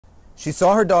She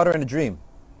saw her daughter in a dream,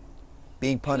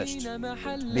 being punished,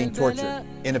 being tortured,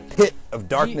 in a pit of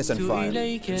darkness and fire.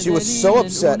 She was so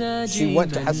upset, she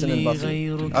went to Hassan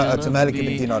al-Basri, to Malik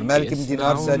ibn Dinar. Malik ibn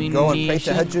Dinar said, go and pray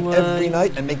tahajjud every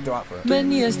night and make dua for her.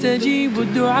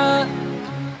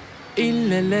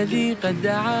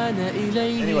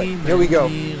 Anyway, here we go.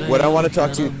 What I want to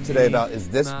talk to you today about is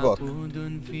this book.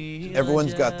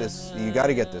 Everyone's got this. You got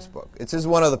to get this book. This is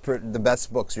one of the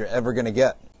best books you're ever going to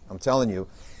get. I'm telling you,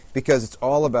 because it's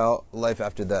all about life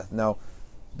after death. Now,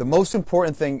 the most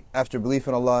important thing after belief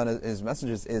in Allah and His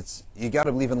messengers is you got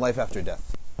to believe in life after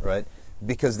death, right?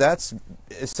 Because that's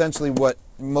essentially what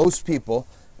most people,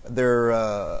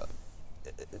 the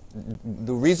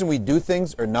reason we do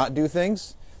things or not do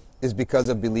things is because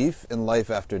of belief in life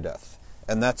after death.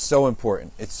 And that's so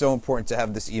important. It's so important to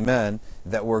have this iman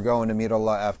that we're going to meet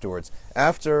Allah afterwards.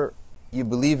 After you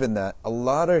believe in that, a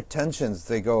lot of tensions,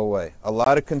 they go away. A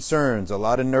lot of concerns, a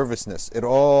lot of nervousness, it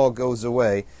all goes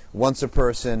away once a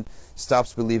person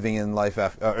stops believing in life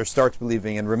after, or starts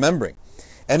believing and remembering.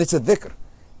 And it's a dhikr.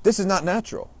 This is not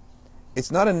natural.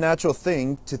 It's not a natural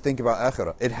thing to think about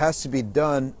akhirah. It has to be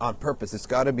done on purpose. It's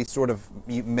got to be sort of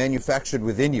manufactured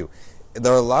within you.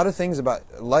 There are a lot of things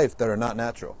about life that are not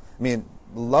natural. I mean,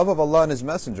 love of Allah and His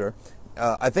Messenger,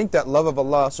 I think that love of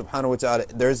Allah subhanahu wa ta'ala,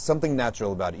 there's something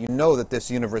natural about it. You know that this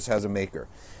universe has a maker.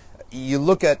 You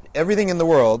look at everything in the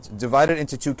world divided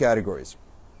into two categories: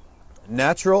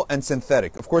 natural and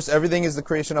synthetic. Of course, everything is the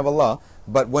creation of Allah,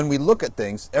 but when we look at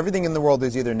things, everything in the world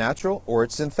is either natural or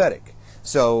it's synthetic.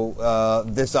 So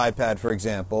this iPad, for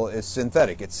example, is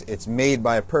synthetic. It's made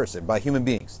by a person, by human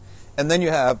beings. And then you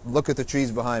have, look at the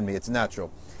trees behind me, it's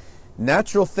natural.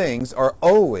 Natural things are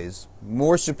always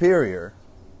more superior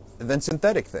than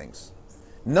synthetic things.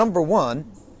 Number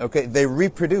one, okay, they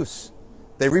reproduce.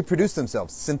 They reproduce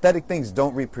themselves. Synthetic things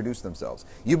don't reproduce themselves.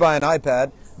 You buy an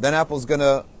iPad, then Apple's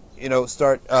gonna,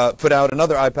 put out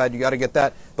another iPad. You got to get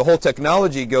that. The whole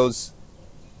technology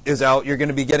is out. You're going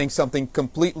to be getting something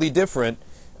completely different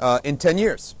in 10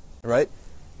 years, right?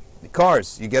 The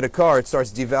cars, you get a car, it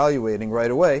starts devaluating right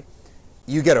away.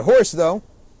 You get a horse, though,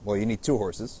 well, you need two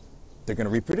horses. They're going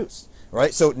to reproduce,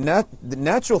 right? So the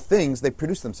natural things, they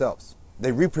produce themselves.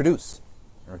 They reproduce,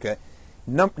 okay?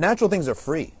 Natural things are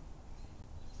free.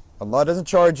 Allah doesn't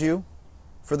charge you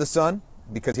for the sun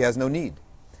because He has no need.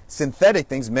 Synthetic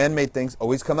things, man-made things,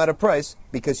 always come at a price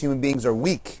because human beings are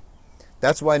weak.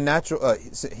 That's why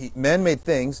man-made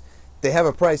things, they have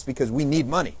a price because we need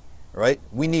money, right?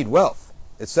 We need wealth,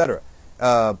 etc.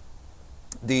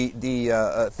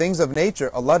 The things of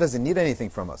nature, Allah doesn't need anything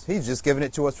from us. He's just given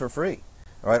it to us for free.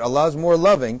 All right? Allah is more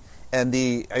loving, and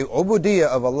the ubudiyya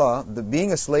of Allah, the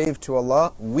being a slave to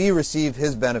Allah, we receive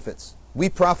His benefits. We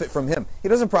profit from Him. He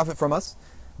doesn't profit from us,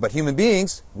 but human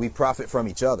beings, we profit from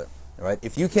each other. All right?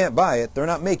 If you can't buy it, they're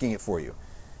not making it for you.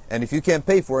 And if you can't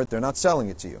pay for it, they're not selling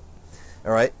it to you.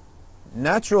 All right?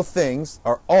 Natural things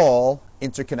are all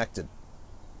interconnected,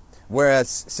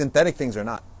 whereas synthetic things are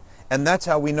not. And that's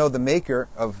how we know the maker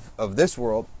of this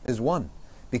world is one.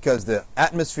 Because the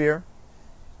atmosphere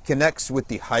connects with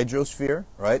the hydrosphere,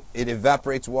 right? It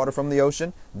evaporates water from the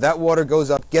ocean. That water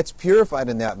goes up, gets purified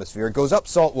in the atmosphere. It goes up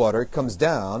salt water, it comes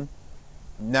down,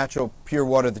 natural pure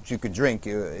water that you could drink,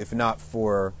 if not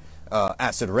for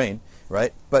acid rain,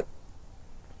 right? But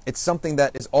it's something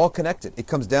that is all connected. It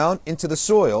comes down into the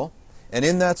soil, and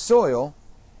in that soil,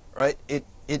 right, it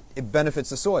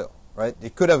benefits the soil. Right?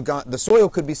 It could have the soil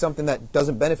could be something that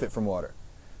doesn't benefit from water,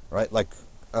 right? Like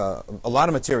a lot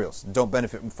of materials don't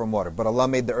benefit from water, but Allah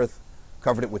made the earth,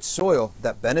 covered it with soil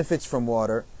that benefits from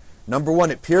water. Number one,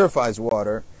 it purifies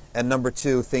water, and number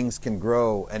two, things can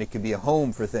grow, and it can be a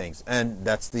home for things, and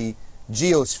that's the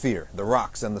geosphere, the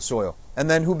rocks and the soil. And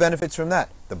then who benefits from that?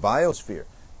 The biosphere,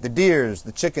 the deers,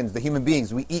 the chickens, the human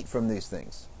beings. We eat from these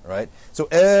things, right? So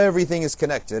everything is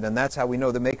connected, and that's how we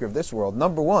know the maker of this world.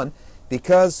 Number one,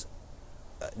 because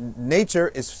nature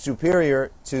is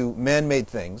superior to man-made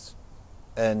things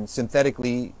and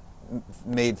synthetically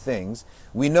made things,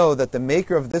 we know that the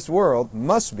maker of this world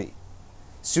must be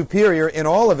superior in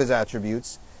all of His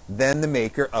attributes than the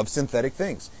maker of synthetic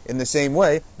things. In the same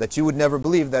way that you would never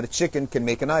believe that a chicken can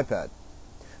make an iPad,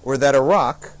 or that a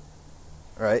rock,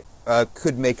 right,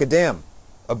 could make a dam,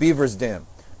 a beaver's dam,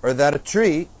 or that a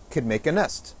tree could make a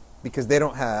nest, because they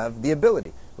don't have the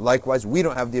ability. Likewise, we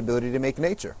don't have the ability to make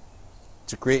nature,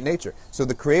 to create nature. So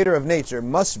the creator of nature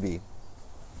must be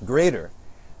greater,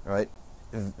 right,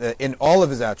 in all of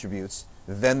His attributes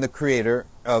than the creator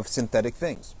of synthetic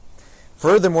things.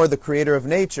 Furthermore, the creator of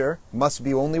nature must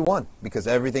be only one, because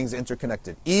everything's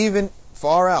interconnected. Even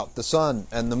far out, the sun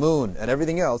and the moon and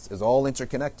everything else is all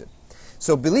interconnected.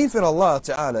 So belief in Allah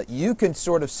Ta'ala, you can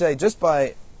sort of say, just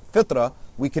by fitrah,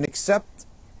 we can accept,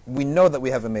 we know that we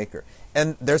have a maker.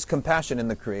 And there's compassion in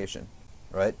the creation,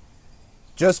 right?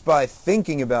 Just by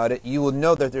thinking about it, you will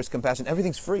know that there's compassion.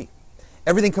 Everything's free.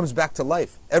 Everything comes back to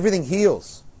life. Everything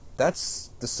heals.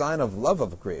 That's the sign of love of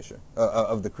the creation,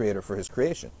 of the Creator for His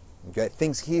creation. Okay,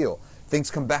 things heal. Things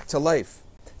come back to life.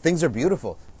 Things are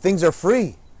beautiful. Things are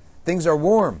free. Things are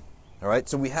warm. All right,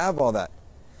 so we have all that.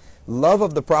 Love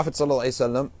of the Prophet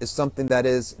ﷺ is something that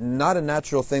is not a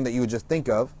natural thing that you would just think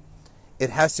of.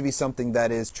 It has to be something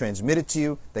that is transmitted to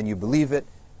you, then you believe it,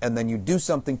 and then you do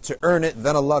something to earn it,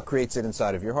 then Allah creates it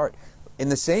inside of your heart. In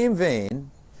the same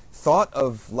vein, thought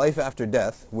of life after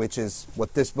death, which is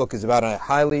what this book is about, and I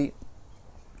highly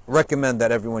recommend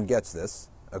that everyone gets this,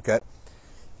 okay?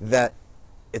 That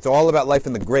it's all about life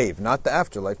in the grave, not the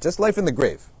afterlife, just life in the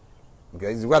grave.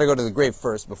 Okay, we've got to go to the grave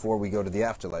first before we go to the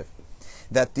afterlife.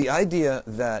 That the idea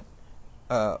that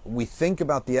we think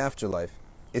about the afterlife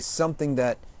is something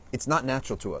that it's not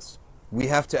natural to us. We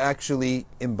have to actually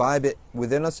imbibe it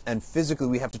within us, and physically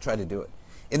we have to try to do it.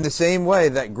 In the same way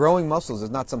that growing muscles is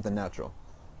not something natural,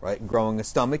 right? Growing a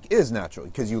stomach is natural.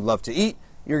 Because you love to eat,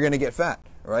 you're going to get fat,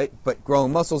 right? But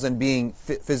growing muscles and being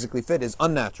physically fit is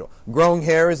unnatural. Growing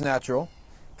hair is natural.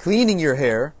 Cleaning your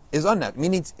hair is unnatural.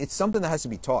 Meaning it's something that has to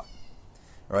be taught,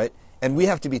 right? And we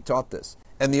have to be taught this.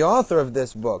 And the author of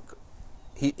this book,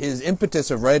 his impetus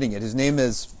of writing it, his name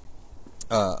is,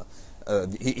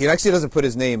 he actually doesn't put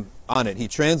his name on it. He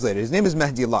translated it. His name is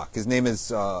Mahdi Laq. His name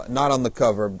is not on the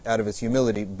cover out of his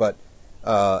humility, but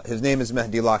his name is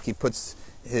Mahdi Laq. He puts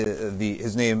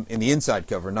his name in the inside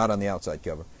cover, not on the outside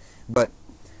cover. But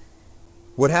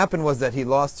what happened was that he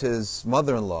lost his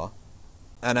mother-in-law,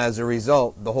 and as a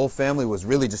result, the whole family was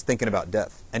really just thinking about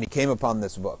death. And he came upon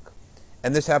this book.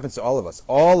 And this happens to all of us.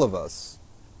 All of us,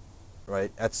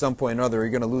 right, at some point or other, you're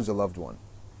going to lose a loved one.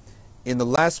 In the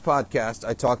last podcast,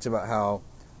 I talked about how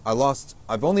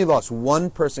I've only lost one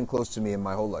person close to me in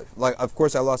my whole life. Like, of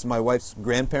course, I lost my wife's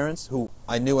grandparents, who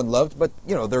I knew and loved, but,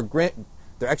 you know, they're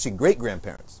actually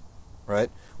great-grandparents, right?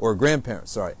 Or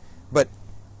grandparents, sorry. But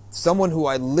someone who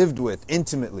I lived with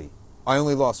intimately, I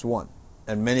only lost one.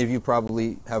 And many of you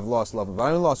probably have lost loved ones, but I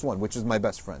only lost one, which is my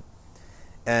best friend.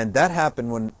 And that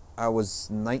happened when I was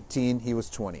 19, he was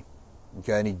 20.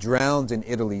 Okay, and he drowned in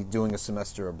Italy doing a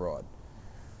semester abroad.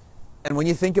 And when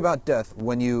you think about death,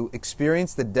 when you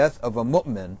experience the death of a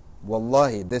mu'min,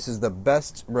 wallahi, this is the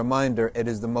best reminder. It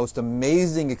is the most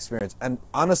amazing experience. And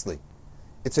honestly,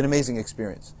 it's an amazing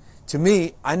experience. To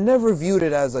me, I never viewed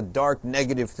it as a dark,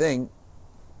 negative thing,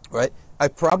 right? I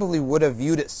probably would have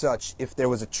viewed it such if there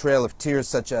was a trail of tears,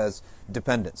 such as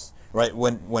dependence, right?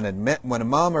 When a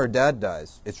mom or a dad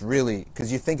dies, it's really,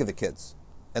 because you think of the kids,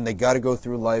 and they got to go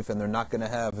through life, and they're not going to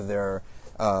have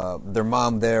their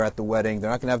mom there at the wedding, they're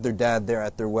not going to have their dad there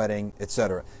at their wedding,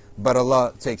 etc. But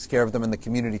Allah takes care of them, and the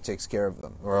community takes care of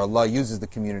them, or Allah uses the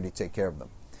community to take care of them.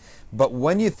 But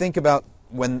when you think about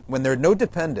when there are no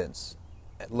dependents,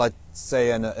 like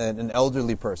say an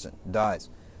elderly person dies,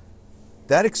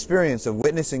 that experience of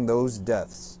witnessing those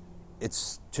deaths,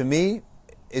 to me,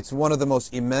 it's one of the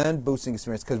most iman-boosting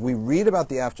experiences, because we read about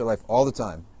the afterlife all the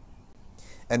time.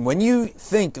 And when you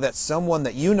think that someone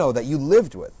that you know, that you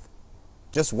lived with,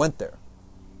 just went there,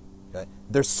 okay,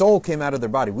 their soul came out of their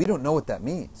body, we don't know what that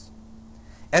means.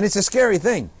 And it's a scary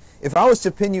thing. If I was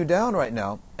to pin you down right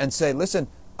now and say, listen,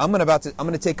 I'm going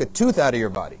to take a tooth out of your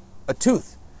body, a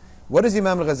tooth. What does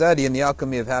Imam al-Ghazali in The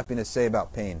Alchemy of Happiness say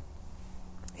about pain?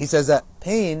 He says that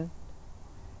pain,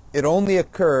 it only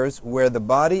occurs where the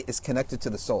body is connected to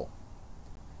the soul.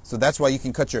 So that's why you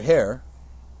can cut your hair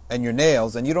and your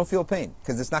nails and you don't feel pain,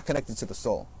 because it's not connected to the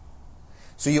soul.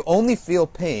 So you only feel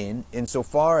pain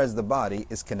insofar as the body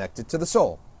is connected to the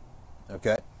soul.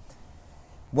 Okay?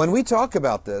 When we talk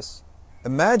about this,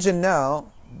 imagine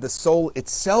now the soul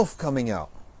itself coming out.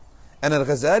 And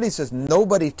Al-Ghazali says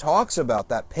nobody talks about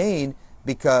that pain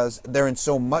because they're in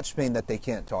so much pain that they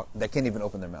can't talk, they can't even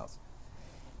open their mouths.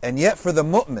 And yet for the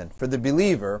mu'min, for the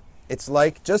believer, it's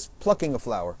like just plucking a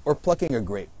flower or plucking a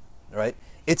grape, right?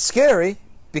 It's scary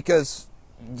because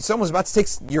someone's about to take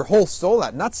your whole soul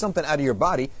out, not something out of your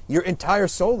body, your entire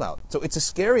soul out. So it's a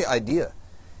scary idea.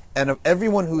 And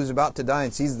everyone who is about to die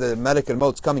and sees the malak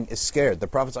al-maut coming is scared. The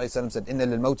Prophet ﷺ said, "Inna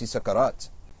lil-mauti sakarat."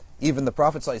 Even the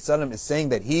Prophet ﷺ is saying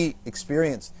that he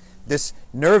experienced this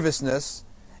nervousness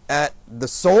at the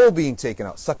soul being taken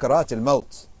out, sakarat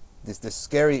al-maut, this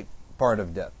scary part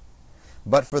of death.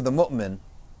 But for the mu'min,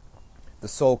 the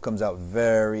soul comes out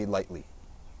very lightly,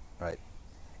 right?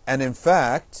 And in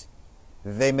fact,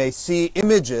 they may see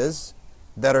images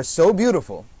that are so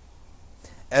beautiful,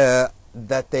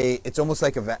 that it's almost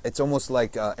like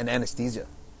an anesthesia,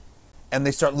 and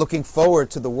they start looking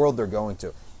forward to the world they're going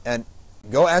to. And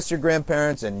go ask your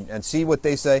grandparents and see what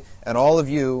they say, and all of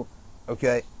you,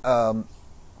 okay,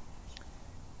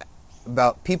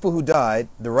 about people who died,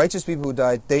 the righteous people who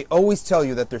died. They always tell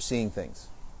you that they're seeing things.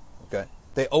 Okay,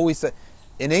 they always say.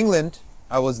 In England,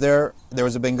 I was there. There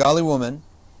was a Bengali woman,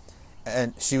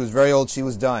 and she was very old. She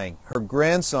was dying. Her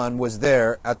grandson was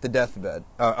there at the deathbed,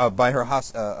 by her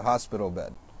hospital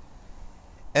bed,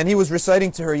 and he was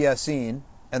reciting to her Yasin.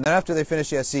 And then after they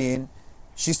finished Yasin,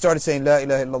 she started saying La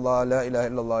ilaha illallah, La ilaha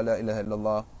illallah, La ilaha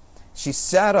illallah. She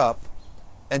sat up,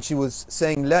 and she was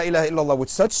saying La ilaha illallah with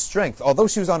such strength, although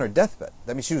she was on her deathbed.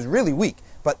 That means she was really weak.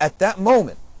 But at that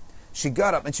moment, she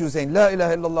got up and she was saying La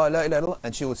ilaha illallah, La ilaha illallah,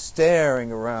 and she was staring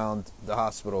around the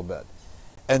hospital bed.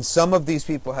 And some of these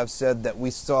people have said that we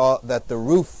saw that the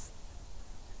roof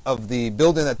of the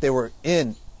building that they were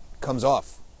in comes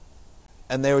off.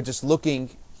 And they were just looking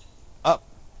up.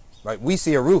 Right? We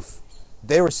see a roof.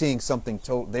 They were seeing something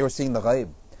they were seeing the ghaib.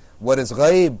 What is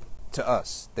ghaib to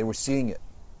us? They were seeing it.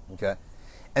 Okay?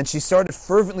 And she started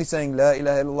fervently saying La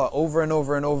ilaha illallah over and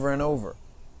over and over and over.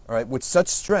 All right? With such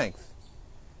strength.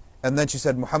 And then she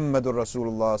said Muhammadur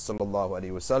Rasulullah sallallahu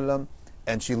alaihi wasallam,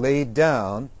 and she laid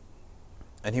down,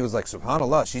 and he was like,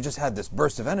 subhanallah, she just had this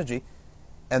burst of energy.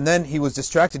 And then he was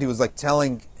distracted. He was like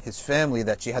telling his family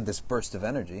that she had this burst of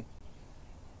energy.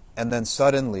 And then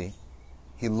suddenly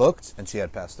he looked and she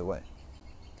had passed away.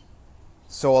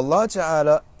 So Allah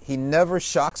Ta'ala, He never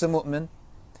shocks a mu'min.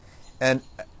 And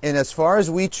as far as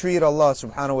we treat Allah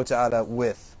subhanahu wa ta'ala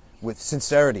with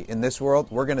sincerity in this world,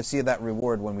 we're going to see that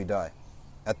reward when we die,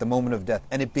 at the moment of death.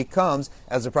 And it becomes,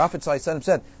 as the Prophet ﷺ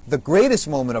said, the greatest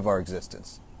moment of our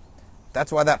existence.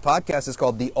 That's why that podcast is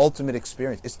called The Ultimate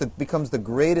Experience. It becomes the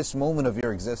greatest moment of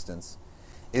your existence,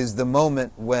 is the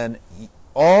moment when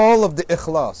all of the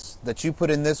ikhlas that you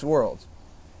put in this world,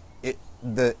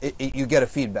 you get a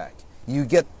feedback. You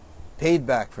get paid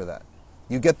back for that.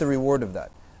 You get the reward of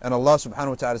that. And Allah subhanahu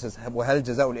wa ta'ala says, وَهَلْ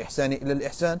جَزَاءُ الْإِحْسَانِ إِلَّا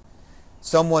الْإِحْسَانِ.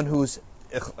 Someone who's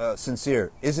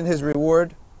sincere, isn't his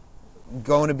reward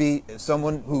going to be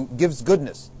someone who gives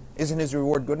goodness? Isn't his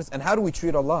reward goodness? And how do we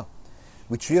treat Allah?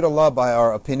 We treat Allah by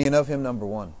our opinion of Him, number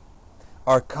one.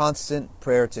 Our constant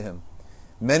prayer to Him.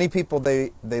 Many people,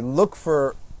 they look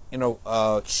for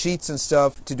cheats and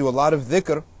stuff to do a lot of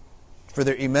dhikr for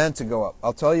their iman to go up.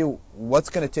 I'll tell you what's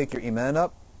going to take your iman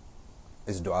up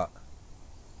is dua.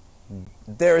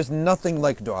 There is nothing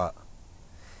like dua.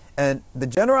 And the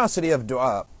generosity of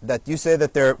dua, that you say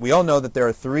that we all know that there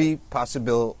are three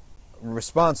possible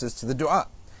responses to the dua.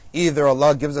 Either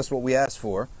Allah gives us what we ask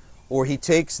for, or He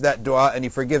takes that dua and He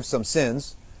forgives some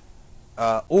sins,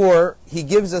 or He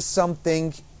gives us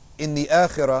something in the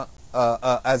akhirah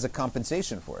as a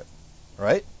compensation for it.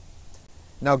 Right?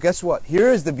 Now guess what? Here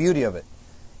is the beauty of it.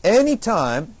 Any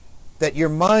time that your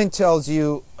mind tells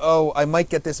you, oh, I might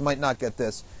get this, might not get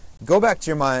this, go back to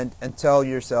your mind and tell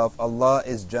yourself, Allah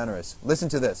is generous. Listen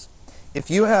to this.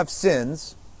 If you have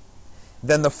sins,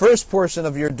 then the first portion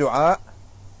of your dua,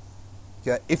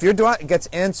 if your dua gets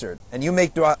answered, and you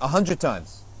make dua 100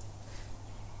 times,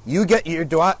 you get your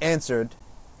dua answered,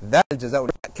 that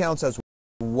counts as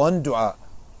one dua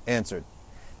answered.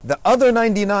 The other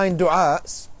 99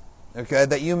 du'as,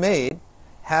 that you made,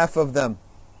 half of them,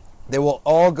 they will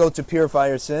all go to purify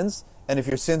your sins, and if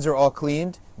your sins are all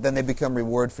cleaned, then they become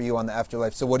reward for you on the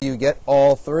afterlife. So what do you get?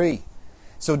 All three.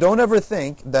 So don't ever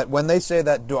think that when they say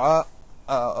that dua,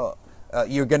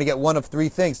 you're going to get one of three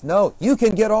things. No, you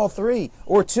can get all three,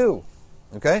 or two,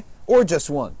 or just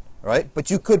one, right?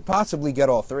 But you could possibly get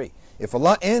all three. If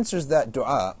Allah answers that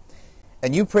dua,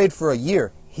 and you prayed for a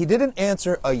year, He didn't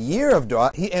answer a year of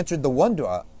dua, He answered the one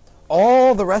dua.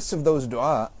 All the rest of those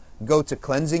dua go to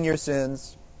cleansing your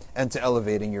sins, and to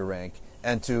elevating your rank,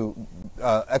 and to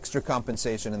extra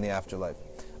compensation in the afterlife.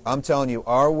 I'm telling you,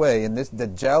 our way in this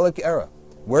Dajjalic era,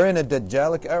 we're in a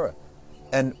Dajjalic era.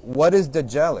 And what is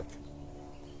Dajjalic?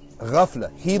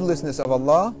 Ghafla, heedlessness of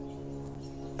Allah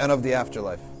and of the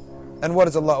afterlife. And what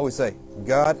does Allah always say?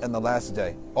 God and the last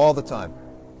day, all the time.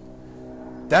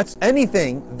 That's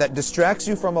anything that distracts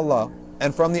you from Allah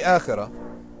and from the akhirah,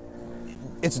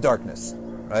 it's darkness,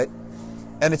 right?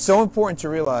 And it's so important to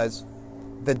realize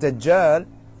that Dajjal,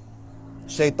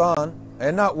 Shaitan,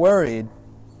 are not worried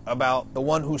about the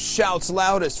one who shouts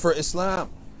loudest for Islam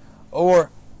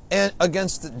or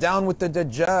down with the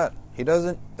Dajjal. He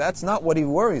doesn't, that's not what he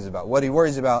worries about. What he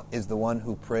worries about is the one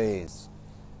who prays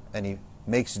and he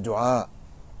makes dua,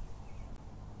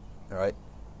 all right?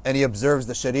 And he observes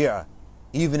the Sharia,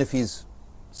 even if he's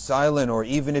silent or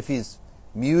even if he's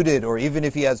muted, or even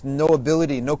if he has no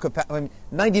ability, no capacity, I mean,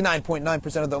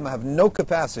 99.9% of the Ummah have no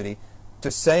capacity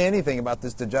to say anything about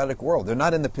this Dajjalic world. They're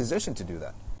not in the position to do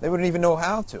that. They wouldn't even know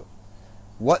how to.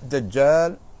 What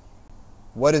Dajjal,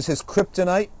 what is his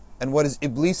kryptonite, and what is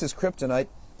Iblis's kryptonite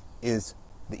is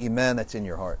the Iman that's in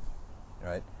your heart.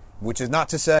 Right? Which is not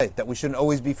to say that we shouldn't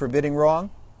always be forbidding wrong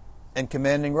and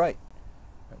commanding right.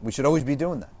 We should always be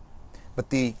doing that. But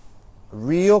the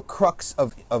real crux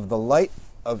of the light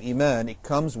of Iman, it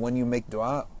comes when you make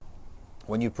dua,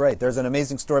 when you pray. There's an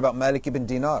amazing story about Malik ibn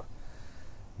Dinar.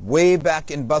 Way back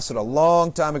in Basra, a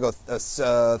long time ago,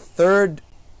 a third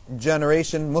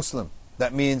generation Muslim.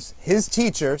 That means his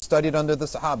teacher studied under the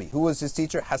Sahabi. Who was his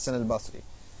teacher? Hassan al-Basri,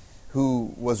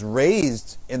 who was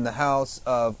raised in the house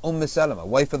of Salama,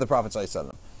 wife of the Prophet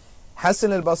ﷺ.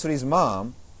 Hassan al-Basri's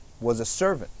mom was a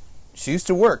servant. She used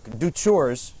to work, do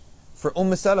chores for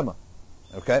Salama.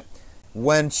 Okay?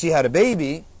 When she had a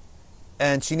baby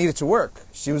and she needed to work,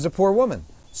 she was a poor woman.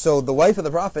 So the wife of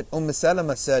the Prophet,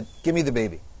 Salama, said, give me the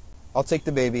baby. I'll take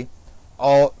the baby.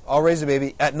 I'll raise the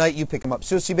baby. At night you pick him up.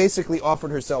 So she basically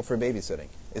offered herself for babysitting,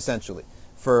 essentially,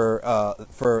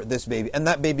 for this baby. And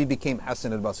that baby became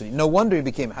Hassan al-Basri. No wonder he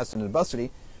became Hassan al-Basri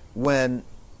when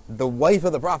the wife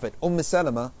of the Prophet,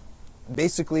 Salama,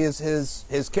 basically is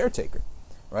his caretaker.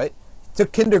 Right?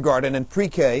 Took kindergarten and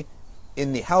pre-K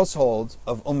in the household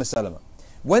of Salama.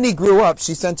 When he grew up,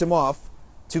 she sent him off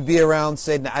to be around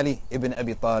Sayyidina Ali ibn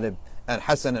Abi Talib and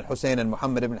Hassan and Hussein and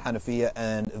Muhammad ibn Hanafiya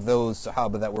and those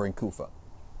Sahaba that were in Kufa.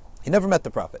 He never met the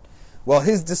Prophet. Well,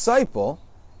 his disciple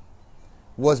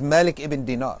was Malik ibn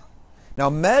Dinar. Now,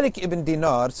 Malik ibn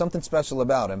Dinar, something special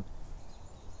about him,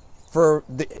 for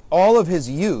all of his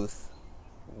youth,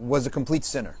 was a complete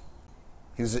sinner.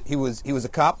 He was a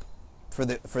cop for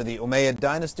the Umayyad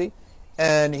dynasty,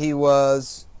 and he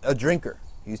was a drinker.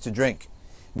 He used to drink.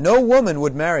 No woman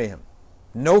would marry him.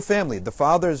 No family. The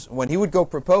fathers, when he would go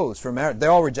propose for marriage, they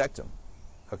all reject him.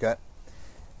 Okay?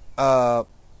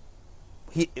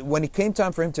 When it came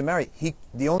time for him to marry,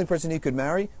 the only person he could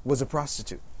marry was a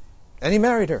prostitute. And he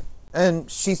married her. And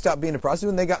she stopped being a prostitute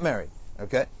and they got married.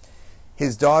 Okay?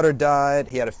 His daughter died.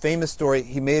 He had a famous story.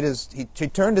 He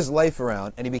turned his life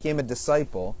around and he became a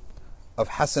disciple of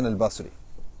Hassan al-Basri.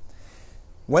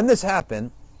 When this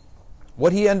happened,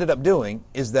 what he ended up doing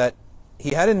is that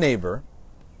he had a neighbor.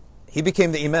 He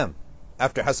became the imam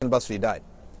after Hassan al-Basri died.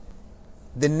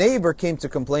 The neighbor came to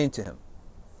complain to him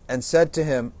and said to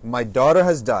him, my daughter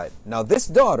has died. Now this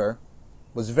daughter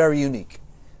was very unique.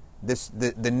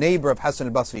 The neighbor of Hassan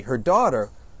al-Basri, her daughter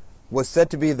was said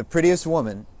to be the prettiest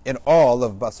woman in all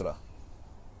of Basra.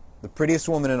 The prettiest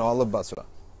woman in all of Basra.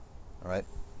 All right?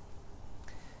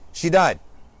 She died.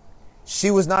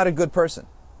 She was not a good person.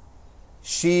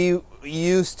 She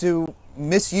used to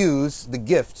misuse the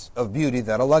gift of beauty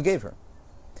that Allah gave her.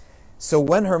 So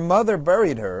when her mother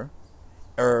buried her,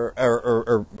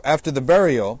 or after the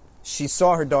burial, she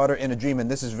saw her daughter in a dream, and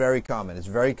this is very common. It's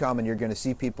very common. You're going to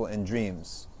see people in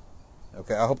dreams.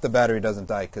 Okay, I hope the battery doesn't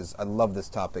die because I love this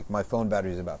topic. My phone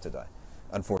battery is about to die,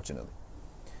 unfortunately.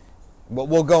 But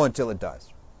we'll go until it dies.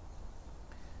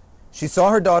 She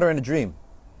saw her daughter in a dream,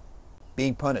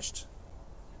 being punished,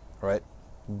 right?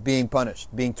 Being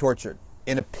punished, being tortured,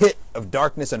 in a pit of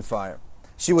darkness and fire.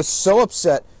 She was so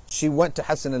upset, she went to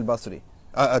Hassan al-Basri,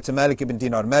 to Malik ibn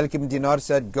Dinar. Malik ibn Dinar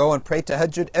said, go and pray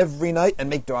tahajjud every night and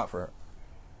make dua for her.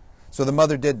 So the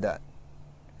mother did that.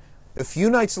 A few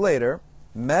nights later,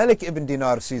 Malik ibn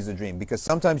Dinar sees a dream, because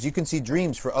sometimes you can see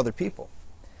dreams for other people.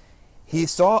 He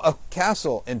saw a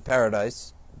castle in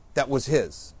paradise that was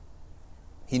his.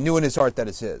 He knew in his heart that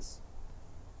it's his.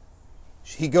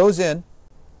 He goes in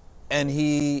and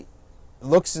he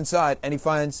looks inside and he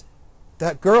finds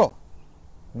that girl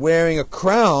wearing a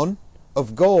crown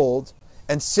of gold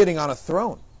and sitting on a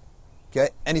throne. Okay?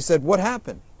 And he said, what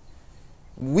happened?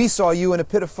 We saw you in a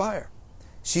pit of fire.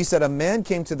 She said, a man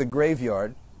came to the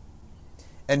graveyard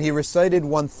and he recited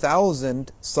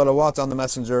 1,000 salawat on the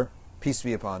messenger, peace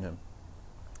be upon him.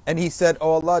 And he said,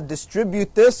 oh Allah,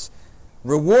 distribute this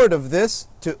reward of this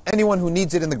to anyone who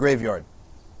needs it in the graveyard.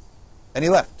 And he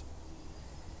left.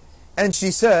 And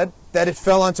she said that it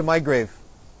fell onto my grave.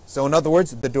 So in other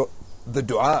words, the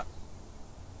dua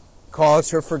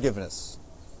caused her forgiveness.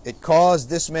 It caused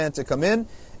this man to come in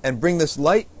and bring this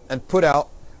light and put out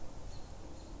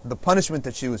the punishment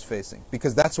that she was facing.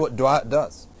 Because that's what dua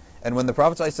does. And when the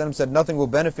Prophet ﷺ said nothing will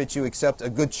benefit you except a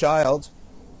good child,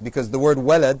 because the word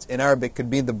walad in Arabic could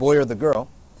be the boy or the girl,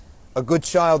 a good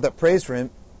child that prays for him,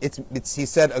 he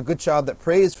said a good child that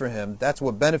prays for him, that's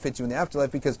what benefits you in the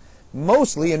afterlife, because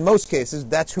mostly, in most cases,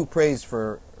 that's who prays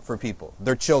for people,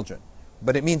 their children.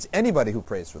 But it means anybody who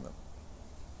prays for them.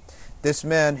 This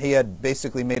man, he had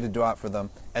basically made a dua for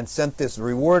them and sent this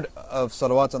reward of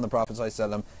salawat on the Prophet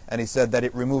ﷺ, and he said that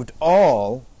it removed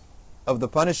all of the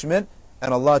punishment,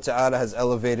 and Allah Ta'ala has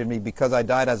elevated me because I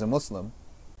died as a Muslim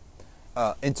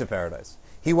into paradise.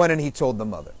 He went and he told the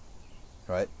mother,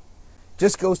 right?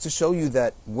 Just goes to show you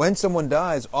that when someone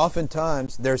dies,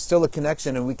 oftentimes there's still a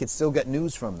connection and we could still get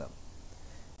news from them.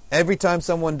 Every time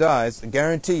someone dies, I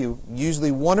guarantee you,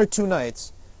 usually 1 or 2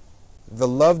 nights, the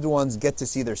loved ones get to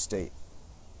see their state,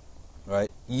 right?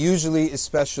 Usually,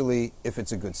 especially if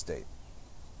it's a good state,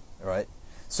 right?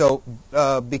 So,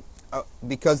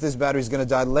 because this battery is going to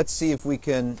die, let's see if we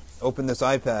can open this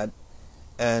iPad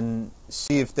and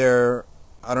see if I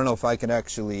don't know if I can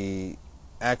actually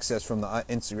access from the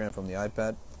Instagram from the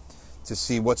iPad to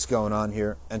see what's going on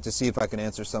here and to see if I can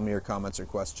answer some of your comments or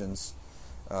questions.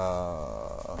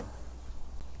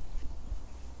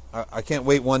 I can't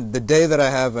wait the day that I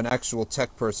have an actual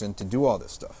tech person to do all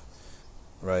this stuff,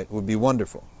 right? Would be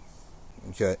wonderful.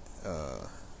 Okay.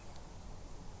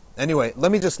 Anyway,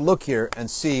 let me just look here and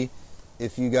see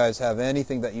if you guys have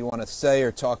anything that you want to say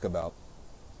or talk about.